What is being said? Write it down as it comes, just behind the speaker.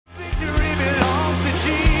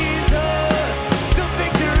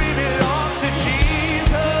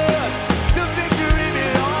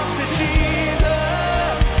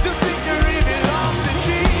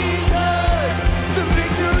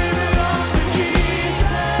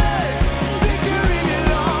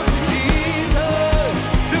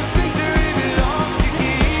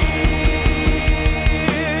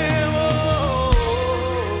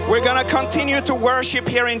continue to worship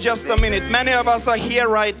here in just a minute. Many of us are here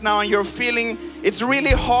right now and you're feeling it's really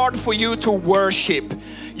hard for you to worship.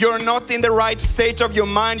 You're not in the right state of your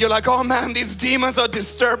mind. You're like, oh man, these demons are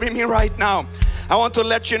disturbing me right now. I want to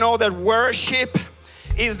let you know that worship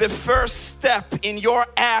is the first step in your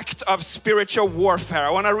act of spiritual warfare. I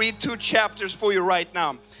want to read 2 chapters for you right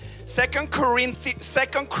now. 2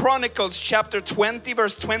 Chronicles chapter 20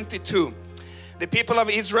 verse 22. The people of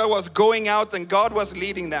Israel was going out and God was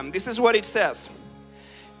leading them. This is what it says.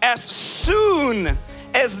 As soon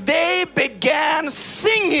as they began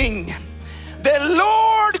singing, the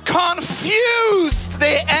Lord confused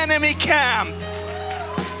the enemy camp.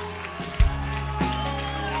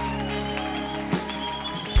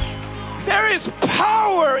 There is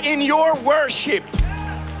power in your worship.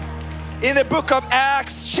 In the book of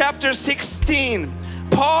Acts chapter 16,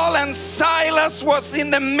 Paul and Silas was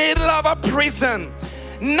in the middle of a prison.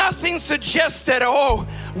 Nothing suggested, oh,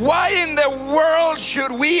 why in the world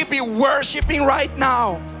should we be worshiping right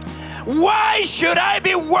now? Why should I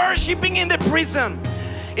be worshiping in the prison?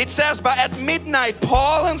 It says, but at midnight,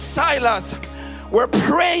 Paul and Silas were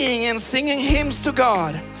praying and singing hymns to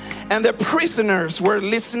God, and the prisoners were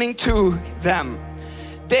listening to them.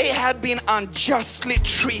 They had been unjustly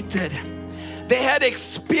treated. They had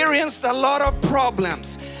experienced a lot of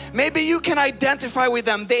problems. Maybe you can identify with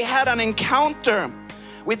them. They had an encounter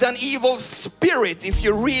with an evil spirit. If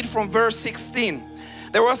you read from verse 16,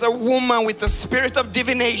 there was a woman with the spirit of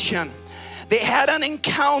divination. They had an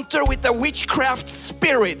encounter with the witchcraft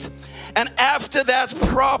spirit, and after that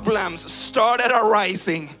problems started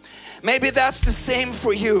arising. Maybe that's the same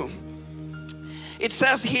for you. It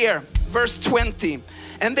says here, verse 20,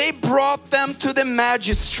 and they brought them to the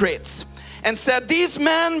magistrates and said, these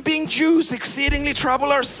men being Jews exceedingly trouble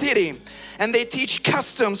our city, and they teach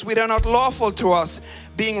customs which are not lawful to us,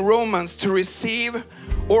 being Romans, to receive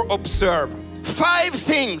or observe. 5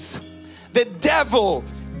 things the devil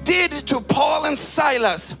did to Paul and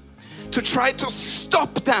Silas to try to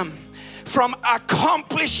stop them from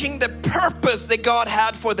accomplishing the purpose that God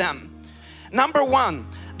had for them. Number 1,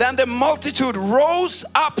 then the multitude rose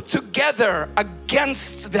up together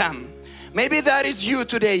against them. Maybe that is you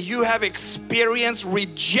today. You have experienced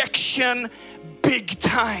rejection big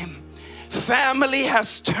time. Family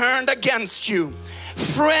has turned against you.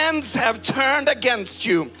 Friends have turned against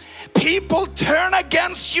you. People turn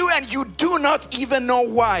against you and you do not even know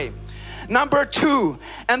why. Number 2,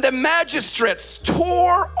 and the magistrates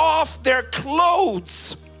tore off their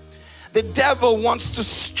clothes. The devil wants to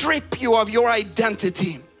strip you of your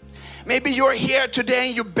identity. Maybe you're here today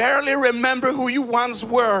and you barely remember who you once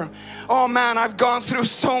were. Oh man, I've gone through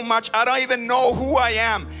so much. I don't even know who I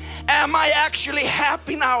am. Am I actually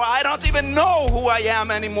happy now? I don't even know who I am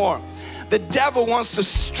anymore. The devil wants to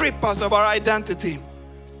strip us of our identity.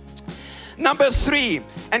 Number 3,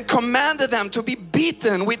 and commanded them to be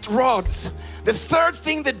beaten with rods. The third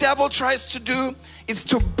thing the devil tries to do is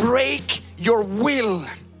to break your will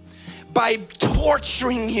by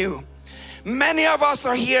torturing you. Many of us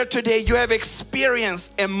are here today. You have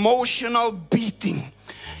experienced emotional beating,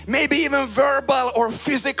 maybe even verbal or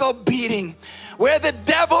physical beating, where the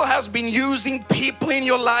devil has been using people in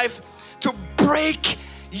your life to break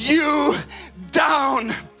you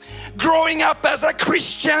down. Growing up as a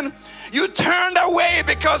Christian, you turned away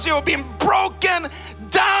because you've been broken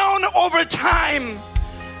down over time.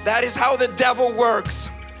 That is how the devil works.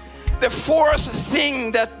 The 4th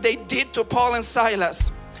thing that they did to Paul and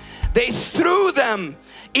Silas, they threw them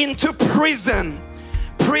into prison.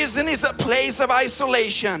 Prison is a place of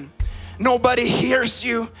isolation. Nobody hears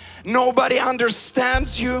you. Nobody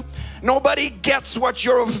understands you. Nobody gets what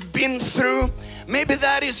you've been through. Maybe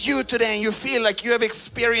that is you today and you feel like you have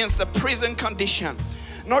experienced a prison condition.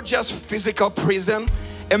 Not just physical prison,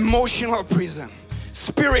 emotional prison,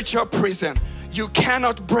 spiritual prison. You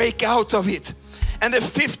cannot break out of it. And the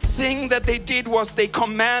 5th thing that they did was they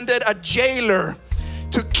commanded a jailer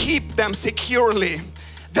to keep them securely.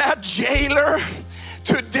 That jailer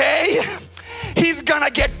today, he's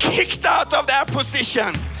gonna get kicked out of that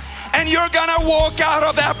position and you're gonna walk out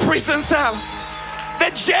of that prison cell.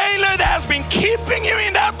 The jailer that has been keeping you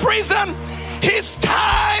in that prison, his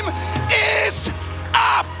time is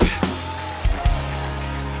up.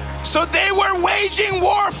 So they were waging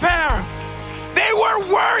warfare. They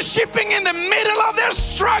were worshiping in the middle of their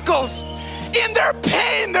struggles. In their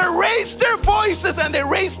pain, they raised their voices and they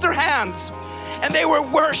raised their hands and they were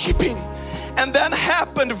worshiping. And then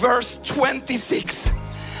happened verse 26.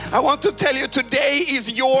 I want to tell you, today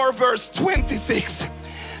is your verse 26.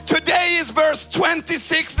 Today is verse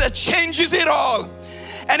 26 that changes it all.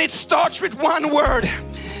 And it starts with one word.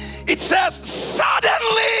 It says,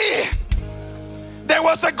 suddenly there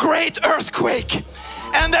was a great earthquake,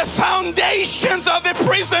 and the foundations of the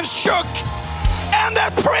prison shook, and the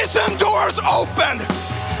prison doors opened.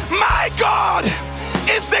 My God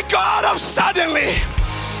is the God of suddenly.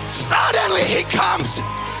 Suddenly He comes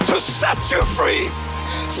to set you free.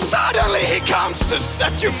 Suddenly He comes to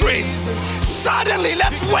set you free. Suddenly,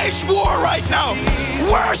 let's wage war right now.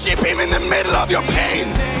 Worship Him in the middle of your pain.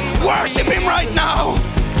 Worship Him right now.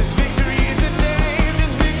 There's victory in the name.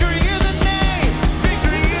 There's victory in the name.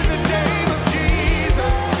 Victory in the name of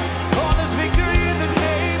Jesus. Oh, there's victory in the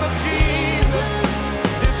name of Jesus.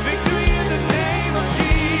 There's victory in the name of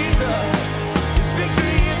Jesus. There's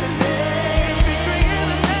victory in the name. Victory in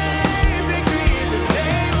the name. Victory in the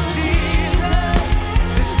name of Jesus.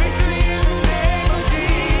 There's victory in the name of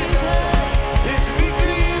Jesus. There's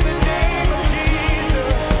victory in the name of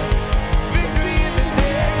Jesus. Victory in the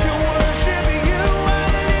name. To worship you I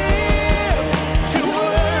live. To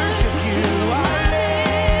worship you I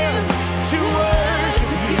live. To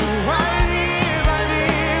worship you I live. I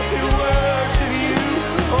live to worship you.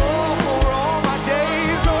 Oh, for all my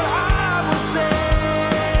days, Lord, I will say.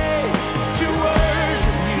 To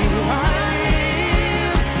worship you I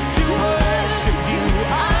live. To worship you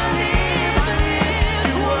I live. I live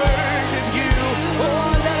to worship you.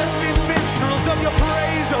 Oh, let us be minstrels of your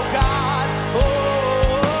praise, oh God.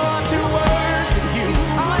 Oh, to worship you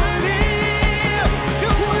I live. To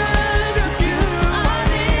worship you I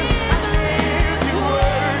live. I live to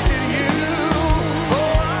worship you.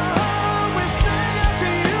 Oh, we sing unto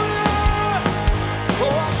you, Lord.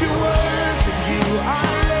 Oh, to worship you I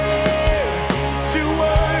live. To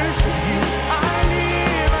worship you I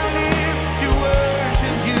live. I live to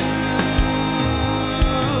worship you.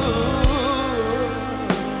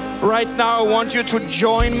 Right now, I want you to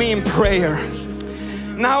join me in prayer.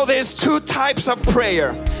 Now, there's two types of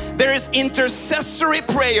prayer. There is intercessory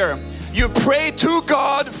prayer. You pray to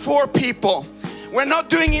God for people. We're not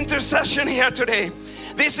doing intercession here today.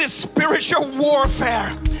 This is spiritual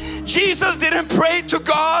warfare. Jesus didn't pray to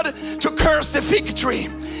God to curse the fig tree.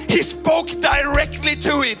 He spoke directly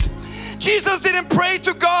to it. Jesus didn't pray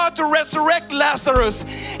to God to resurrect Lazarus.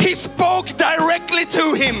 He spoke directly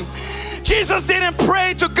to him. Jesus didn't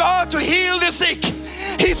pray to God to heal the sick.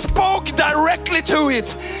 He spoke directly to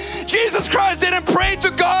it. Jesus Christ didn't pray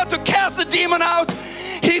to God to cast the demon out.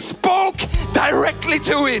 He spoke directly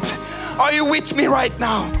to it. Are you with me right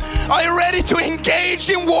now? Are you ready to engage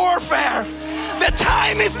in warfare? The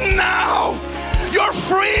time is now. Your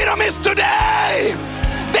freedom is today.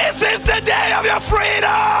 This is the day of your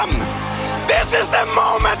freedom. This is the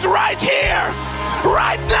moment right here.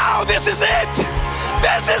 Right now, this is it.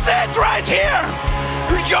 This is it right here.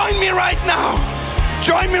 Join me right now.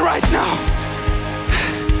 Join me right now.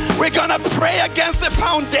 We're gonna pray against the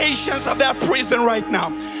foundations of that prison right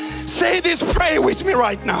now. Say this prayer with me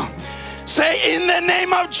right now. Say, in the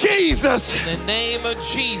name of Jesus. In the name of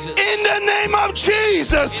Jesus. In the name of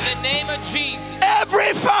Jesus. In the name of Jesus.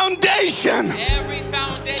 Every foundation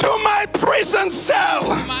to my prison cell.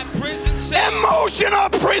 My prison cell. Emotional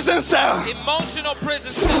prison cell. Emotional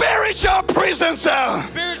prison cell. Spiritual prison cell.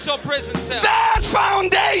 Spiritual prison cell. That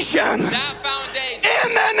foundation. That foundation.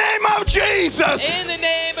 In the name of Jesus. In the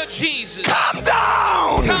name of Jesus. Come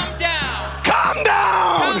down. Come down. Come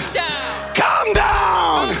down. Come down. Come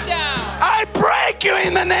down. Come down. I break you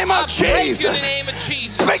in the name of Jesus. In the name of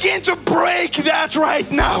Jesus. Begin to break that right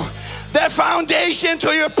now. The foundation to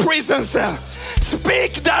your prison cell.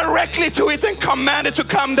 Speak directly to it and command it to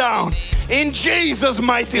come down. In Jesus'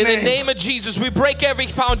 mighty name. In the name of Jesus, we break every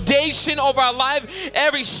foundation of our life,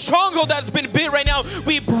 every stronghold that's been built right now.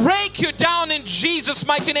 We break you down in Jesus'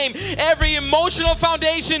 mighty name. Every emotional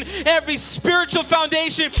foundation, every spiritual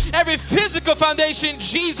foundation, every physical foundation,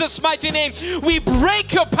 Jesus' mighty name. We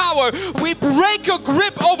break your power. We break your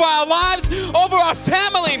grip over our lives, over our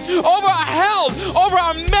family, over our health, over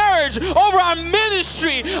our marriage, over our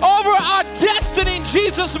ministry, over our destiny in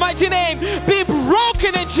Jesus' mighty name. Be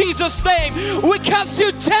broken in Jesus' name. We cast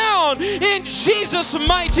you down in Jesus'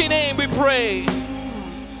 mighty name, we pray.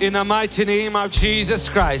 In the mighty name of Jesus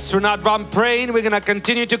Christ. We're not done praying. We're going to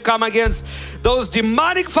continue to come against those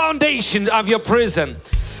demonic foundations of your prison.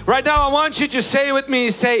 Right now, I want you to say with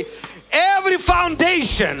me, say, every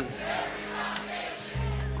foundation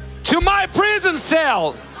to my prison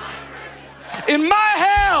cell, in my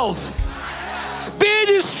health, be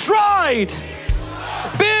destroyed.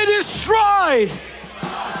 Be destroyed.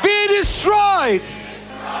 Be destroyed.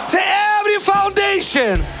 To every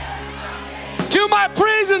foundation to my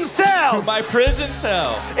prison cell. To my prison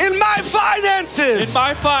cell. In my finances. In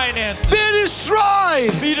my finances. Be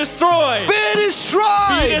destroyed. Be destroyed. Be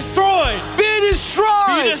destroyed. Be destroyed. Be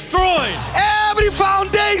destroyed. Be destroyed. every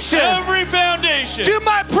foundation to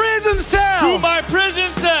my prison cell my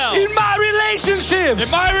prison cell, in my relationships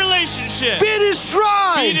in my relationship, be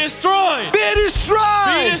destroyed. be destroyed, Be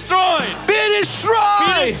destroyed. be destroyed, Be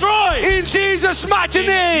destroyed. be destroyed. In Jesus' mighty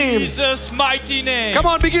name. Jesus' mighty name. Come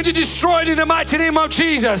on, begin to destroy it in the mighty name of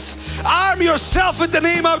Jesus. Arm yourself with the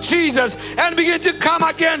name of Jesus and begin to come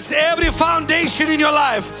against every foundation in your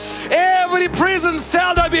life. Every prison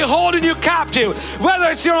cell that be holding you captive,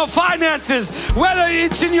 whether it's your finances, whether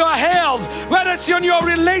it's in your health, whether it's in your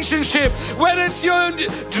relationship, whether it's your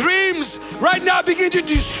dreams. Right now, begin to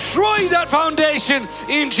destroy that foundation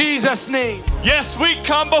in Jesus' name. Yes, we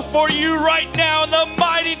come before you right now in the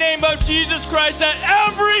mighty name of Jesus Christ, that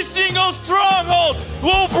every single stronghold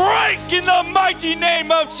will break in the mighty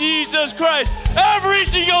name of Jesus Christ. Every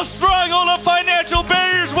single stronghold of financial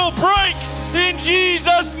barriers will break in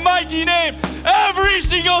Jesus' mighty name. Every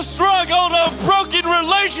single stronghold of broken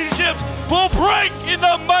relationships will break in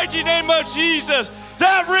the mighty name of Jesus.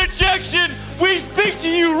 That rejection, we speak to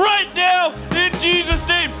you right now in Jesus'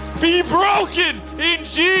 name. Be broken in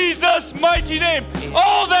Jesus' mighty name.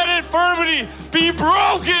 All that infirmity be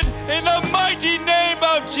broken in the mighty name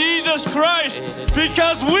of Jesus Christ.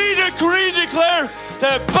 Because we decree and declare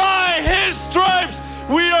that by His stripes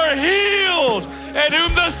we are healed. And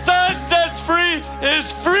whom the Son sets free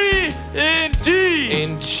is free indeed.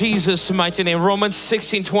 In Jesus' mighty name. Romans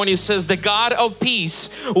 16:20 says, the God of peace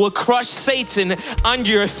will crush Satan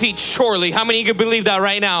under your feet shortly. How many can believe that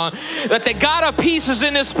right now? That the God of peace is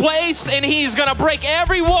in this place and He's gonna break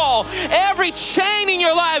every wall, every chain in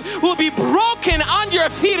your life will be broken under your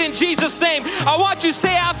feet in Jesus' name. I want you to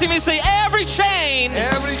say after me, say every chain.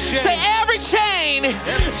 Every chain. Say every chain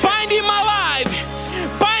binding my life,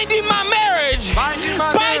 binding my marriage, Binding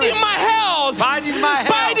my binding marriage. my health, Binding my health.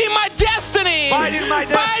 binding my destiny, Binding my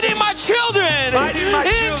destiny. binding my children. Binding my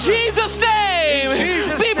in children. Jesus' name, In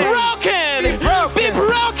Jesus' be name. broken, Be broken. be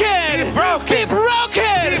broken, Be broken. be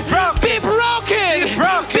broken, Be broken. be broken, Be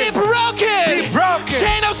broken. be broken, Be broken.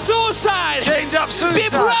 chain of suicide, Chain of suicide. be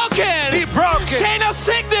broken, Be broken. chain of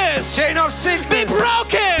sickness, Chain of sickness. be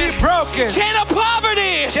broken, Be broken. chain of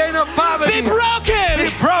poverty, Chain of poverty. be broken, Be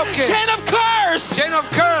broken. chain of curse, Chain of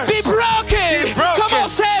curse. be broken. Be broken. Come on,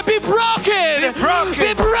 say it. Be broken. Be broken.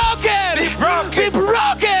 Be broken. Be broken. Be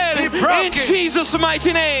broken. Be broken. In Jesus'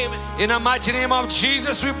 mighty name. In the mighty name of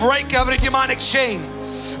Jesus, we break every demonic chain.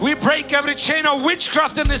 We break every chain of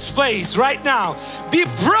witchcraft in this place right now. Be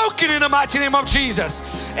broken in the mighty name of Jesus.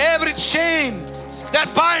 Every chain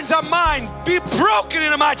that binds our mind, be broken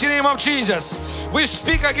in the mighty name of Jesus. We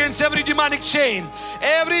speak against every demonic chain,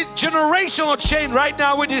 every generational chain right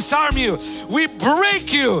now. We disarm you. We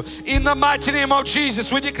break you in the mighty name of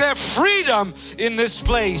Jesus. We declare freedom in this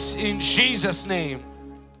place in Jesus' name.